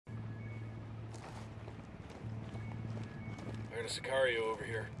got a Sicario over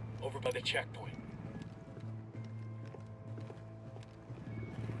here, over by the checkpoint.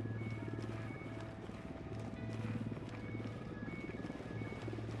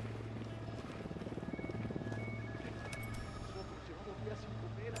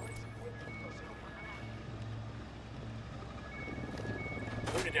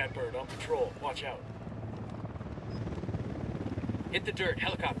 Look at that bird on patrol. Watch out. Hit the dirt,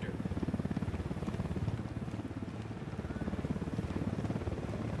 helicopter.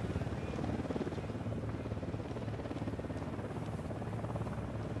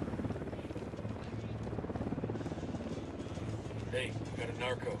 Hey, we got a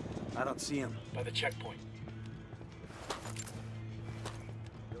narco. I don't see him. By the checkpoint.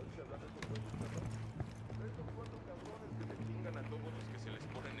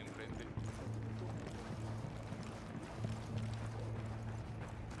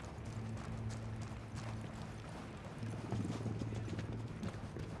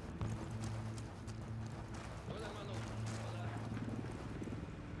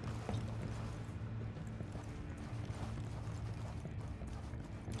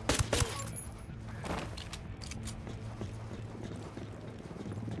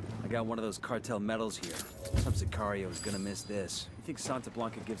 I got one of those cartel medals here. Some Sicario is gonna miss this. You think Santa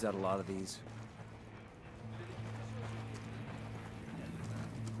Blanca gives out a lot of these?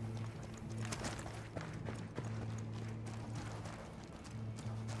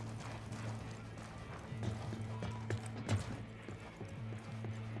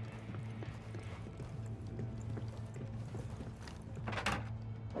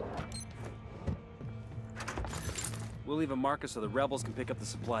 We'll leave a marker so the rebels can pick up the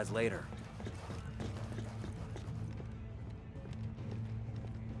supplies later.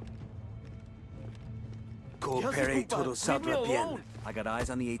 Coopere todo saldrá bien. I got eyes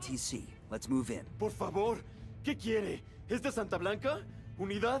on the ATC. Let's move in. Por favor, ¿qué quiere? ¿Es de Santa Blanca?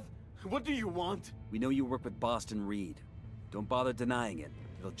 ¿Unidad? What do you want? We know you work with Boston Reed. Don't bother denying it.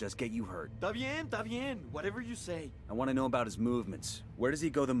 It'll just get you hurt. Está bien. Whatever you say. I want to know about his movements. Where does he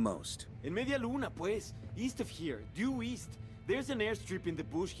go the most? En Media Luna, pues. East of here. Due east. There's an airstrip in the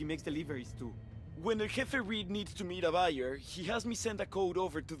bush he makes deliveries to. When El Jefe Reed needs to meet a buyer, he has me send a code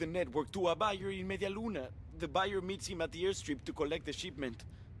over to the network to a buyer in Media Luna. The buyer meets him at the airstrip to collect the shipment.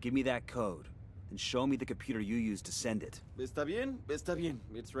 Give me that code. Then show me the computer you used to send it. Está bien.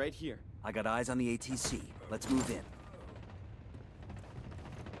 It's right here. I got eyes on the ATC. Let's move in.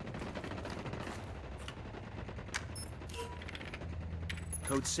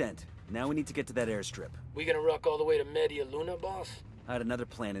 Code sent. Now we need to get to that airstrip. We gonna rock all the way to Media Luna, boss? I had another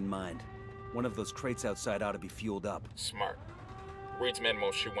plan in mind. One of those crates outside ought to be fueled up. Smart. Reed's men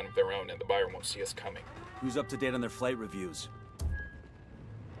won't shoot one of their own and the buyer won't see us coming. Who's up to date on their flight reviews?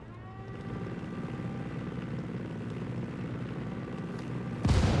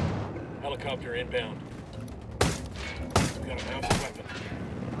 Helicopter inbound. We got a mounted weapon.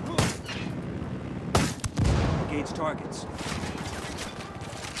 Engage targets.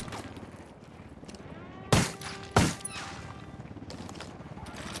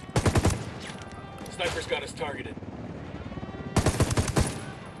 Sniper's got us targeted.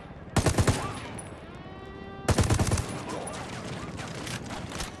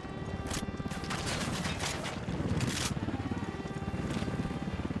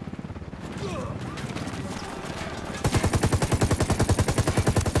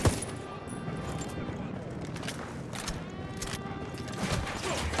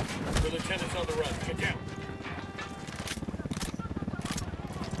 The lieutenant's on the run. Get down.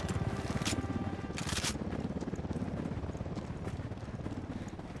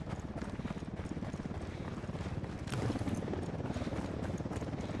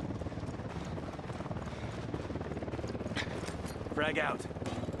 Frag out.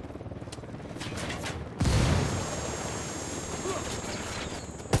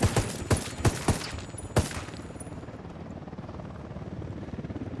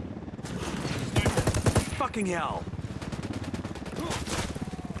 Fucking hell!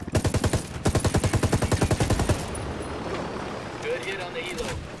 Good hit on the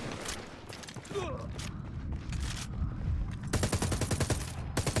helo.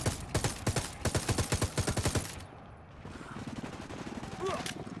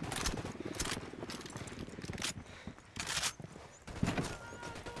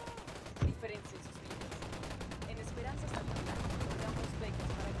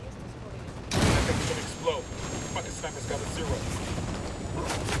 Explode. Fucking sniper's got a zero.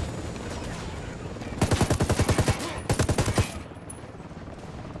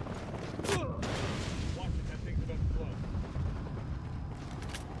 Watch it, that thing's about to blow.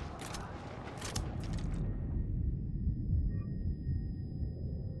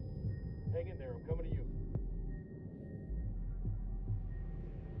 Hang in there, I'm coming to you.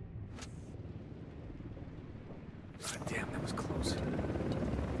 God damn, that was close.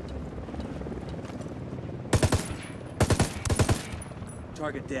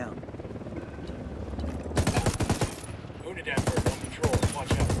 Target down. Unidad bird on patrol.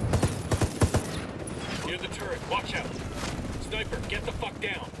 Watch out. Near the turret. Watch out. Sniper, get the fuck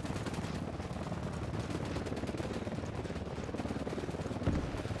down.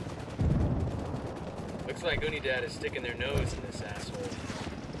 Looks like Unidad is sticking their nose in this asshole.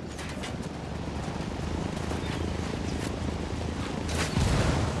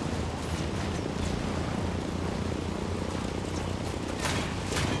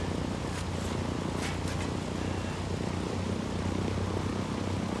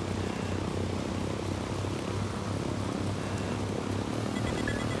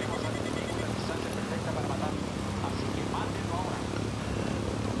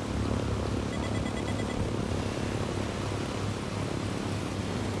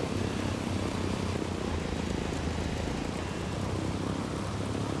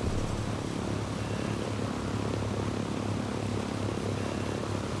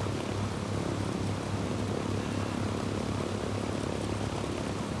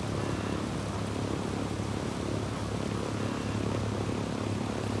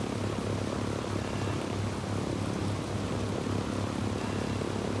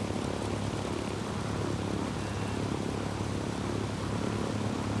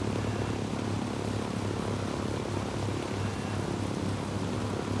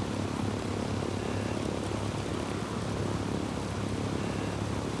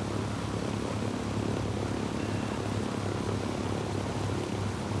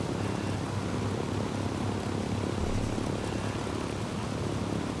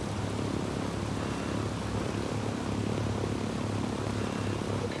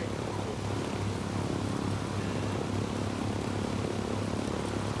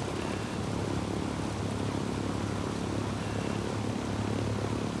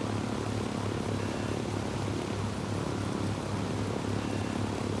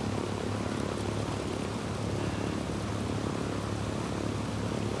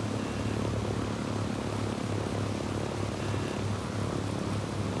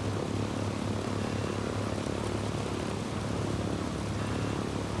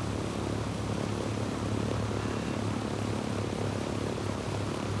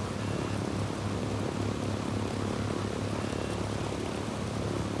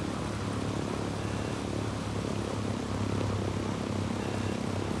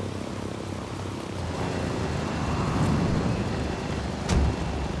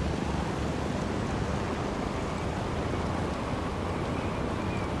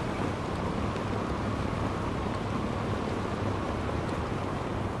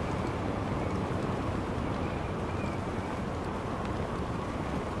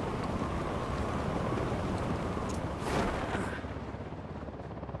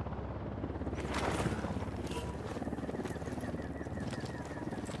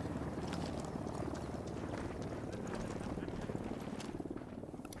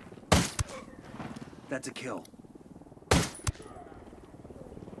 That's a kill.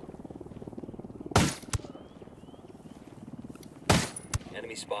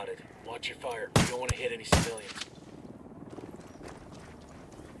 Enemy spotted. Watch your fire. You don't want to hit any civilians.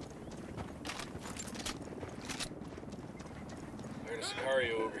 There's a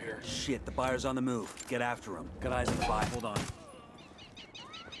Sicario over here. Shit, the buyer's on the move. Get after him. Got eyes on the buy. Hold on.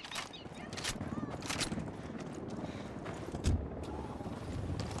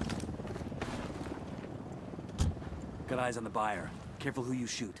 Got eyes on the buyer. Careful who you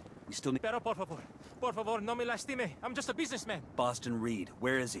shoot. We still need... Pero por favor, no me lastime. I'm just a businessman. Boston Reed.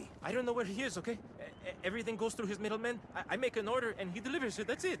 Where is he? I don't know where he is, okay? Everything goes through his middleman. I make an order and he delivers it,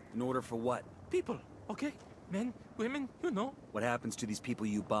 that's it. An order for what? People, okay? Men, women, you know. What happens to these people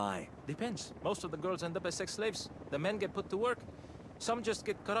you buy? Depends. Most of the girls end up as sex slaves. The men get put to work. Some just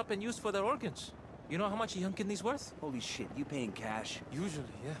get cut up and used for their organs. You know how much a young kidney's worth? Holy shit, you paying cash? Usually,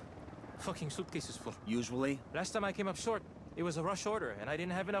 yeah. Fucking suitcases full. Usually? Last time I came up short, it was a rush order, and I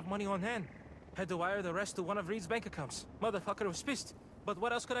didn't have enough money on hand. Had to wire the rest to one of Reed's bank accounts. Motherfucker was pissed. But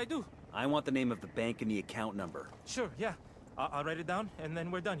what else could I do? I want the name of the bank and the account number. Sure, yeah. I'll write it down, and then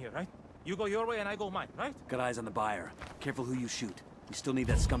we're done here, right? You go your way, and I go mine, right? Got eyes on the buyer. Careful who you shoot. We still need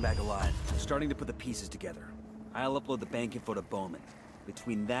that scumbag alive. I'm starting to put the pieces together. I'll upload the bank info to Bowman.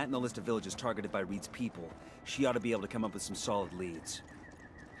 Between that and the list of villages targeted by Reed's people, she ought to be able to come up with some solid leads.